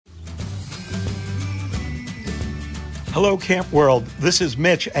Hello, Camp World. This is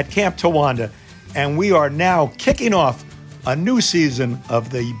Mitch at Camp Towanda, and we are now kicking off a new season of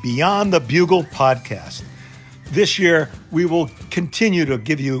the Beyond the Bugle podcast. This year, we will continue to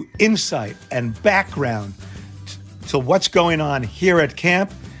give you insight and background to what's going on here at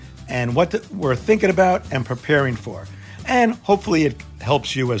camp and what we're thinking about and preparing for. And hopefully it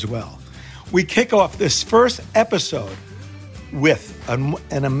helps you as well. We kick off this first episode with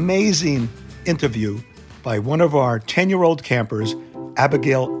an amazing interview by one of our 10-year-old campers,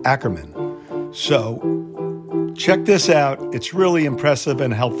 Abigail Ackerman. So check this out. It's really impressive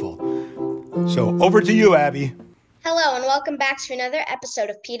and helpful. So over to you, Abby. Hello and welcome back to another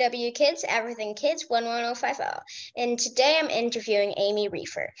episode of PW Kids, Everything Kids 11050. And today I'm interviewing Amy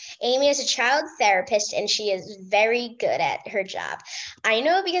Reefer. Amy is a child therapist and she is very good at her job. I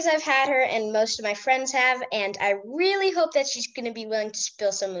know because I've had her and most of my friends have, and I really hope that she's going to be willing to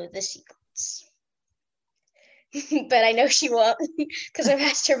spill some of the secrets. But I know she won't because I've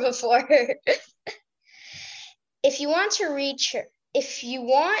asked her before. If you want to reach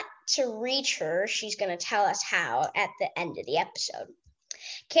her, she's going to tell us how at the end of the episode.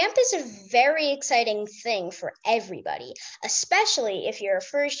 Camp is a very exciting thing for everybody, especially if you're a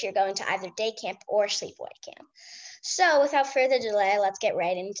first year going to either day camp or sleepaway camp. So without further delay, let's get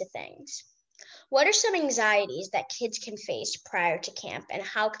right into things. What are some anxieties that kids can face prior to camp, and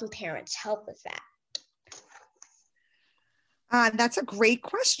how can parents help with that? That's a great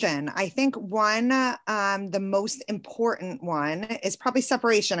question. I think the most important one is probably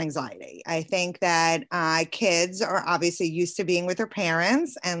separation anxiety. I think that kids are obviously used to being with their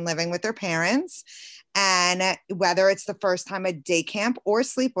parents and living with their parents. And whether it's the first time at day camp or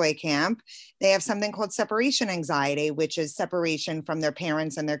sleepaway camp, they have something called separation anxiety, which is separation from their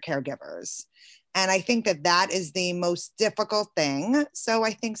parents and their caregivers. And I think that is the most difficult thing. So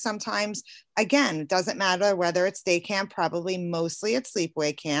I think sometimes, again, it doesn't matter whether it's day camp, probably mostly at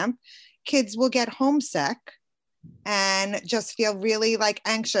sleepaway camp, kids will get homesick and just feel really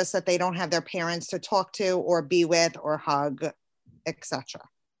anxious that they don't have their parents to talk to or be with or hug, etc.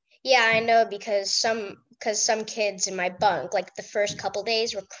 Yeah, I know because some kids in my bunk, the first couple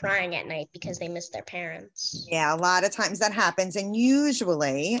days, were crying at night because they missed their parents. Yeah, a lot of times that happens. And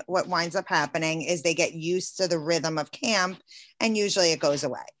usually what winds up happening is they get used to the rhythm of camp and usually it goes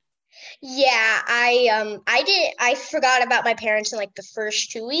away. Yeah, I forgot about my parents in the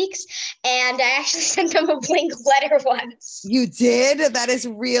first 2 weeks, and I actually sent them a blank letter once. You did? That is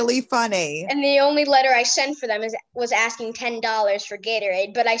really funny. And the only letter I sent for them was asking $10 for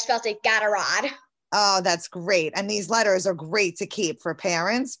Gatorade, but I spelled it Gatorade. Oh, that's great. And these letters are great to keep for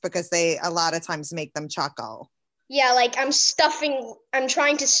parents because they a lot of times make them chuckle. Yeah, I'm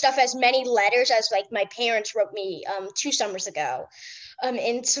trying to stuff as many letters as my parents wrote me 2 summers ago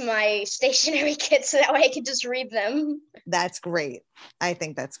into my stationery kit so that way I could just read them. That's great. I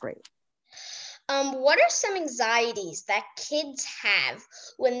think that's great. What are some anxieties that kids have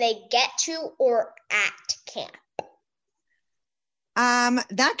when they get to or at camp?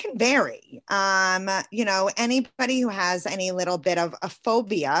 That can vary. Anybody who has any little bit of a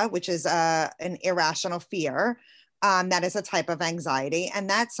phobia, which is an irrational fear, that is a type of anxiety. And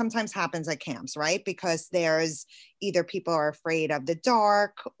that sometimes happens at camps, right? Because there's either people are afraid of the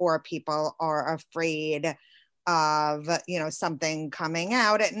dark or people are afraid of, something coming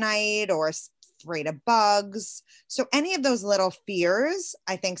out at night or afraid of bugs. So any of those little fears,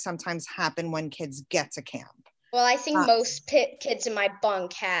 I think sometimes happen when kids get to camp. Well, I think most kids in my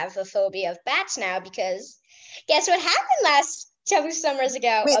bunk have a phobia of bats now because guess what happened 2 summers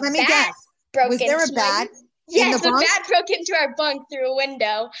ago? Wait, let me guess. Was there a bat? Yes, a bat broke into our bunk through a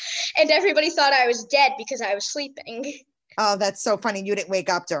window, and everybody thought I was dead because I was sleeping. Oh, that's so funny. You didn't wake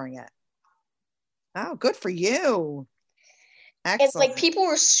up during it. Oh, good for you. Excellent.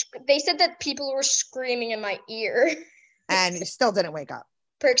 It's they said that people were screaming in my ear. And you still didn't wake up.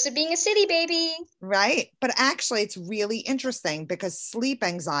 Perks of being a city baby. Right. But actually, it's really interesting because sleep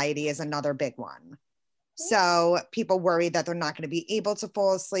anxiety is another big one. So people worry that they're not going to be able to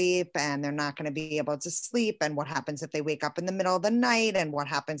fall asleep and they're not going to be able to sleep. And what happens if they wake up in the middle of the night? And what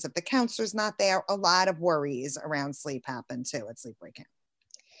happens if the counselor's not there? A lot of worries around sleep happen too at sleepaway camp.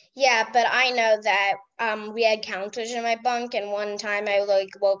 Yeah, but I know that we had counselors in my bunk, and one time I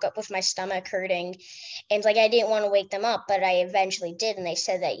woke up with my stomach hurting, and I didn't want to wake them up, but I eventually did, and they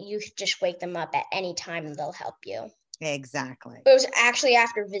said that you should just wake them up at any time and they'll help you. Exactly. It was actually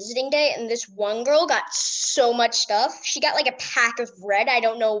after visiting day, and this one girl got so much stuff. She got a pack of bread. I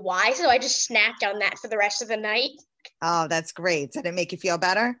don't know why, so I just snacked on that for the rest of the night. Oh, that's great. Did it make you feel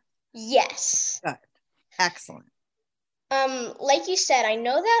better? Yes. Good. Excellent. Like you said, I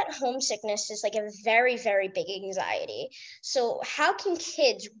know that homesickness is like a very, very big anxiety. So how can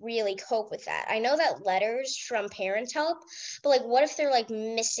kids really cope with that? I know that letters from parents help, but like what if they're like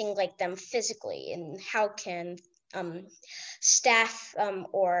missing like them physically, and how can um staff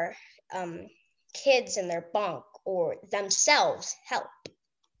or um kids in their bunk or themselves help?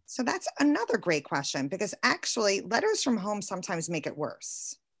 So that's another great question, because actually letters from home sometimes make it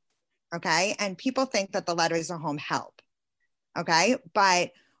worse. Okay. And people think that the letters at home help. Okay.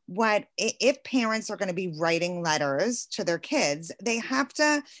 But what if parents are going to be writing letters to their kids, they have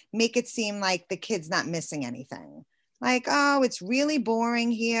to make it seem like the kid's not missing anything. Like, oh, it's really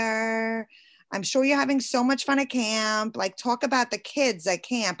boring here. I'm sure you're having so much fun at camp. Like, talk about the kids at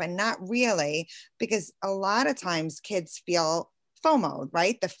camp and not really, because a lot of times kids feel FOMO,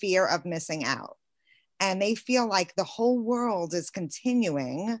 right? The fear of missing out. And they feel like the whole world is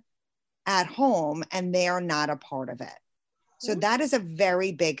continuing at home and they are not a part of it. So that is a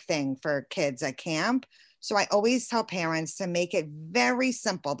very big thing for kids at camp. So I always tell parents to make it very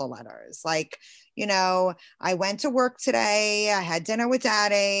simple, the letters. Like, I went to work today, I had dinner with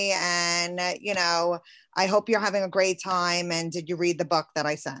daddy, and, I hope you're having a great time. And did you read the book that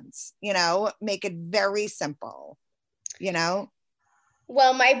I sent? Make it very simple,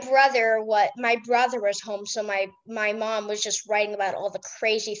 Well, my brother was home, so my mom was just writing about all the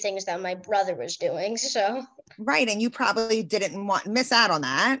crazy things that my brother was doing. So Right. And you probably didn't miss out on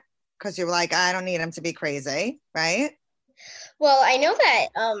that because you were like, I don't need him to be crazy. Right. well, I know that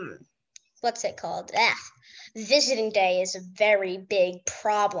what's it called? Visiting day is a very big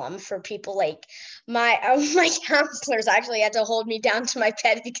problem for people. Like my counselors actually had to hold me down to my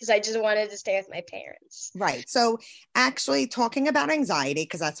bed because I just wanted to stay with my parents. Right. So actually talking about anxiety,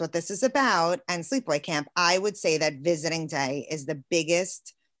 because that's what this is about, and sleepaway camp, I would say that visiting day is the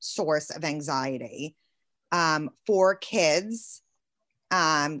biggest source of anxiety for kids,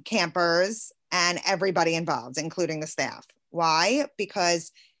 campers, and everybody involved, including the staff. Why?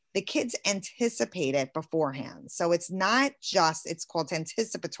 Because the kids anticipate it beforehand. So it's not just, it's called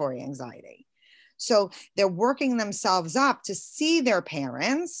anticipatory anxiety. So they're working themselves up to see their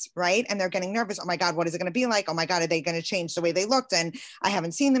parents, right? And they're getting nervous. Oh my God, what is it going to be like? Oh my God, are they going to change the way they looked? And I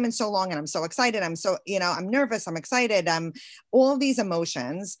haven't seen them in so long and I'm so excited. I'm so, I'm nervous. I'm excited. All these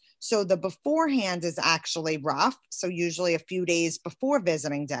emotions. So the beforehand is actually rough. So usually a few days before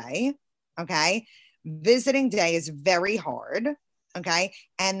visiting day, okay? Visiting day is very hard. Okay.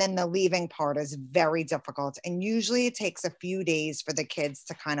 And then the leaving part is very difficult. And usually it takes a few days for the kids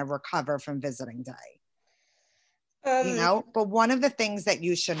to kind of recover from visiting day, But one of the things that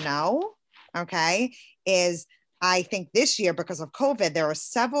you should know, okay, is I think this year, because of COVID, there are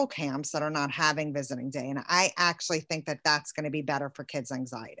several camps that are not having visiting day. And I actually think that that's going to be better for kids'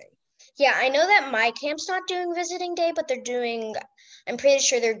 anxiety. Yeah, I know that my camp's not doing visiting day, but I'm pretty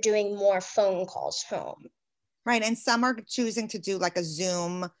sure they're doing more phone calls home. Right. And some are choosing to do like a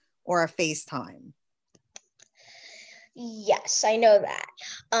Zoom or a FaceTime. Yes, I know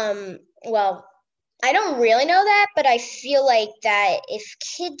that. Well, I don't really know that, but I feel like that if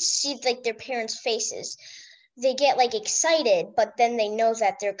kids see like their parents' faces, they get like excited, but then they know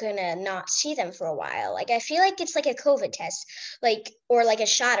that they're gonna not see them for a while. Like I feel like it's like a COVID test, like or like a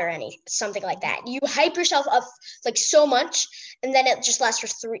shot or something like that. You hype yourself up like so much, and then it just lasts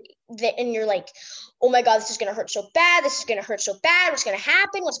for and you're like, oh my God, this is gonna hurt so bad. This is gonna hurt so bad. What's gonna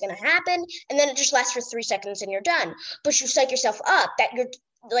happen? What's gonna happen? And then it just lasts for 3 seconds and you're done. But you psych yourself up that you're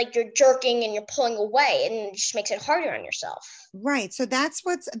jerking and you're pulling away, and it just makes it harder on yourself. Right. So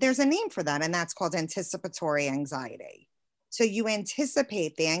there's a name for that, and that's called anticipatory anxiety. So you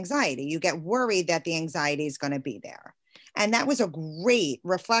anticipate the anxiety. You get worried that the anxiety is going to be there. And that was a great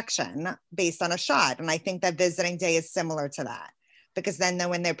reflection based on a shot. And I think that visiting day is similar to that, because then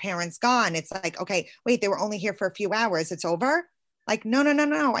when their parents gone, it's like, okay, wait, they were only here for a few hours. It's over. Like, no,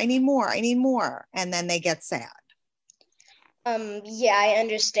 I need more. I need more. And then they get sad. Yeah, I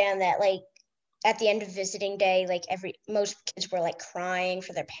understand that. Like at the end of visiting day, like most kids were like crying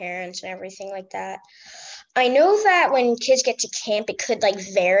for their parents and everything like that. I know that when kids get to camp, it could like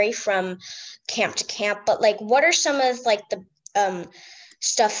vary from camp to camp, but like what are some of like the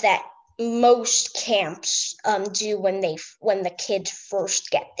stuff that most camps do when the kids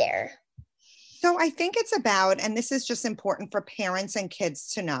first get there? So I think it's about, and this is just important for parents and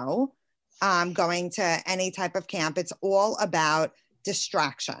kids to know, going to any type of camp, it's all about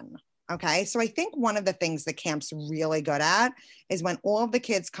distraction. Okay. So I think one of the things the camp's really good at is when all of the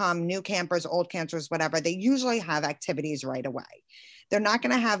kids come, new campers, old campers, whatever, they usually have activities right away. They're not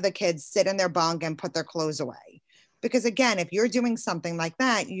going to have the kids sit in their bunk and put their clothes away. Because again, if you're doing something like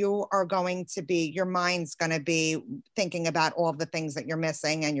that, your mind's going to be thinking about all the things that you're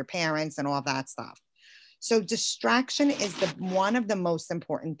missing and your parents and all that stuff. So distraction is one of the most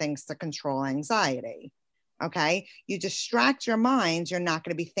important things to control anxiety. Okay. You distract your mind, you're not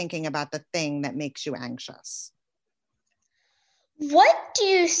going to be thinking about the thing that makes you anxious. What do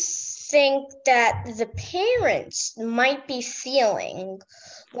you think that the parents might be feeling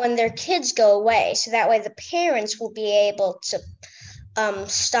when their kids go away? So that way the parents will be able to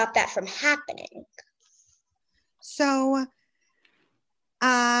stop that from happening. So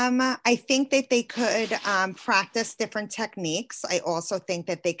I think that they could practice different techniques. I also think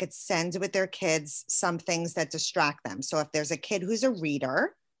that they could send with their kids some things that distract them. So if there's a kid who's a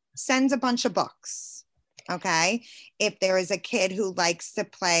reader, send a bunch of books. Okay. If there is a kid who likes to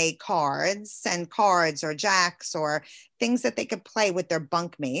play cards, send cards or jacks or things that they could play with their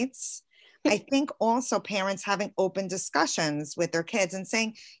bunkmates. I think also parents having open discussions with their kids and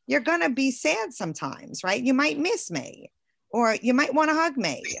saying, you're going to be sad sometimes, right? You might miss me, or you might want to hug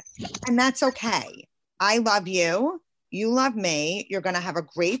me, and that's okay. I love you. You love me. You're going to have a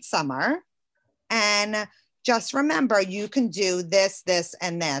great summer. And just remember, you can do this, this,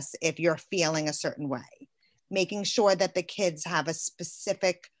 and this if you're feeling a certain way. Making sure that the kids have a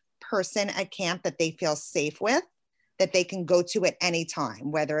specific person at camp that they feel safe with, that they can go to at any time,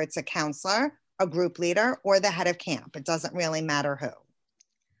 whether it's a counselor, a group leader, or the head of camp. It doesn't really matter who.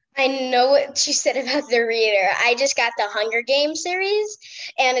 I know what you said about the reader. I just got the Hunger Games series,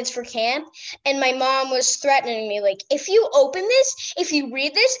 and it's for camp. And my mom was threatening me, like, if you open this, if you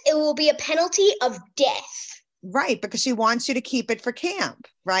read this, it will be a penalty of death. Right, because she wants you to keep it for camp,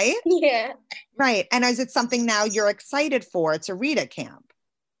 right? Yeah. Right. And is it something now you're excited for to read at camp?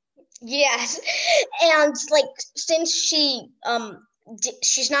 Yes. And like, since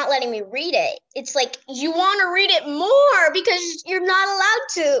she's not letting me read it, it's like, you want to read it more because you're not allowed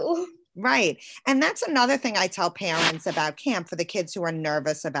to. Right. And that's another thing I tell parents about camp for the kids who are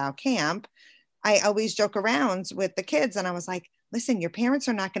nervous about camp. I always joke around with the kids and I was like, listen, your parents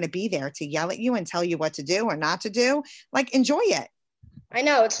are not going to be there to yell at you and tell you what to do or not to do. Like, enjoy it. I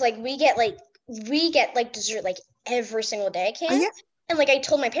know. It's like we get dessert like every single day at camp. Oh, yeah. And like I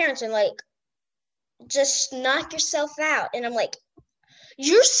told my parents, and like, just knock yourself out. And I'm like,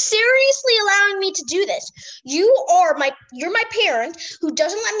 you're seriously allowing me to do this? You're my parent who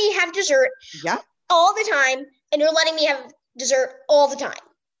doesn't let me have dessert all the time, and you're letting me have dessert all the time.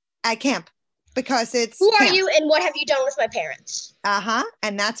 At camp. Because it's who camp. Are you and what have you done with my parents?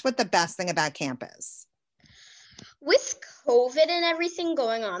 And that's what the best thing about camp is. With COVID and everything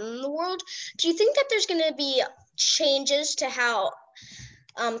going on in the world, do you think that there's going to be changes to how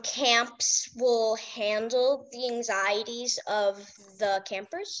camps will handle the anxieties of the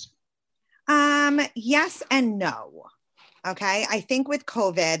campers? Yes and no. Okay. I think with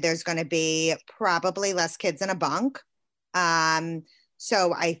COVID, there's going to be probably less kids in a bunk.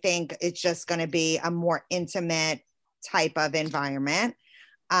 So I think it's just going to be a more intimate type of environment.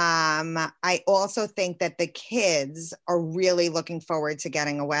 I also think that the kids are really looking forward to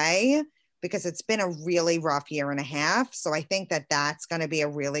getting away because it's been a really rough year and a half. So I think that that's going to be a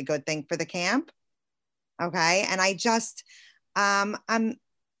really good thing for the camp. Okay. And I just, I'm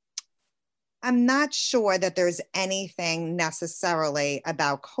not sure that there's anything necessarily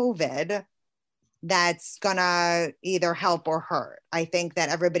about COVID that's gonna either help or hurt. I think that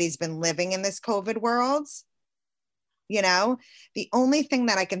everybody's been living in this COVID world. You know, the only thing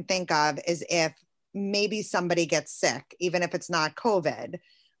that I can think of is if maybe somebody gets sick, even if it's not COVID.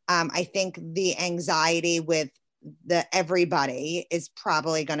 I think the anxiety with everybody is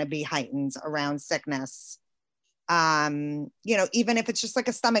probably going to be heightened around sickness. You know, even if it's just like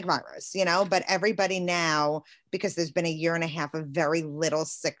a stomach virus, you know, but everybody now, because there's been a year and a half of very little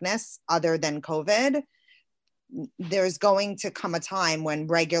sickness other than COVID, there's going to come a time when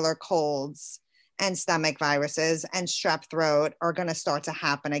regular colds and stomach viruses and strep throat are going to start to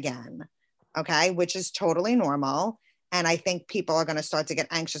happen again. Okay. Which is totally normal. And I think people are going to start to get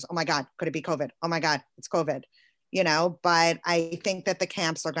anxious. Oh my God, could it be COVID? Oh my God, it's COVID. You know, but I think that the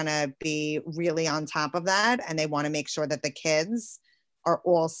camps are going to be really on top of that. And they want to make sure that the kids are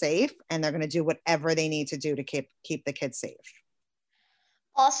all safe and they're going to do whatever they need to do to keep the kids safe.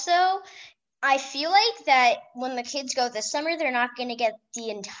 Also, I feel like that when the kids go this summer, they're not going to get the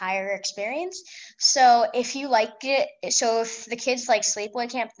entire experience. So if you like it, if the kids like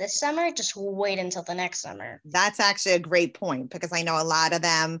sleepaway camp this summer, just wait until the next summer. That's actually a great point because I know a lot of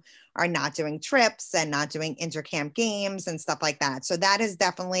them are not doing trips and not doing intercamp games and stuff like that. So that has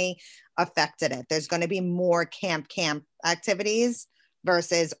definitely affected it. There's going to be more camp activities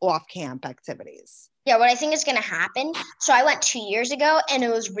versus off-camp activities. Yeah, what I think is going to happen. So I went 2 years ago and it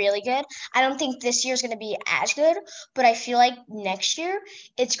was really good. I don't think this year's going to be as good, but I feel like next year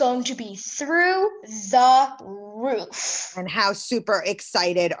it's going to be through the roof. And how super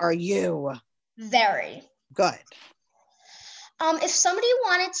excited are you? Very. Good. If somebody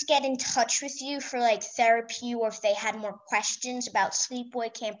wanted to get in touch with you for like therapy, or if they had more questions about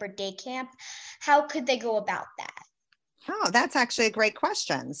sleepaway camp or day camp, how could they go about that? Oh, that's actually a great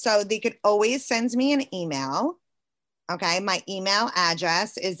question. So they could always send me an email. Okay. My email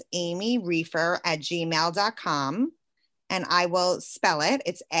address is amyreifer@gmail.com, and I will spell it.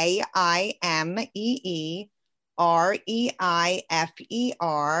 It's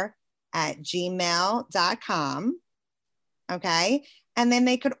AIMEEREIFER@gmail.com. Okay. And then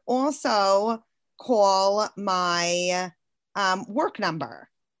they could also call my work number.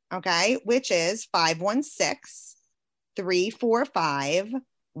 Okay. Which is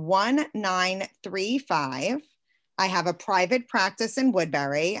 516-345-1935. I have a private practice in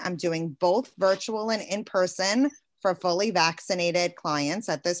Woodbury. I'm doing both virtual and in person for fully vaccinated clients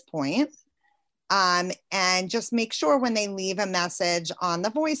at this point. And just make sure when they leave a message on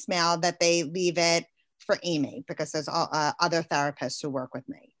the voicemail that they leave it for Amy, because there's other therapists who work with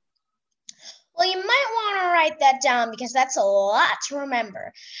me. Well, you might want to write that down because that's a lot to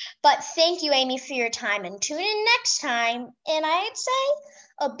remember. But thank you, Amy, for your time, and tune in next time, and I'd say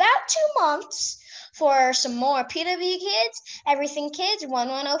about 2 months, for some more PW Kids, Everything Kids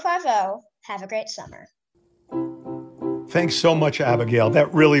 11050. Have a great summer. Thanks so much, Abigail.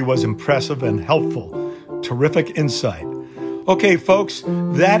 That really was impressive and helpful. Terrific insight. Okay, folks,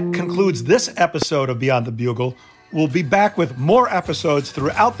 that concludes this episode of Beyond the Bugle. We'll be back with more episodes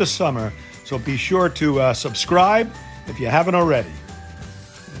throughout the summer, so be sure to subscribe if you haven't already.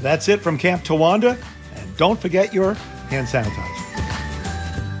 That's it from Camp Towanda, and don't forget your hand sanitizer.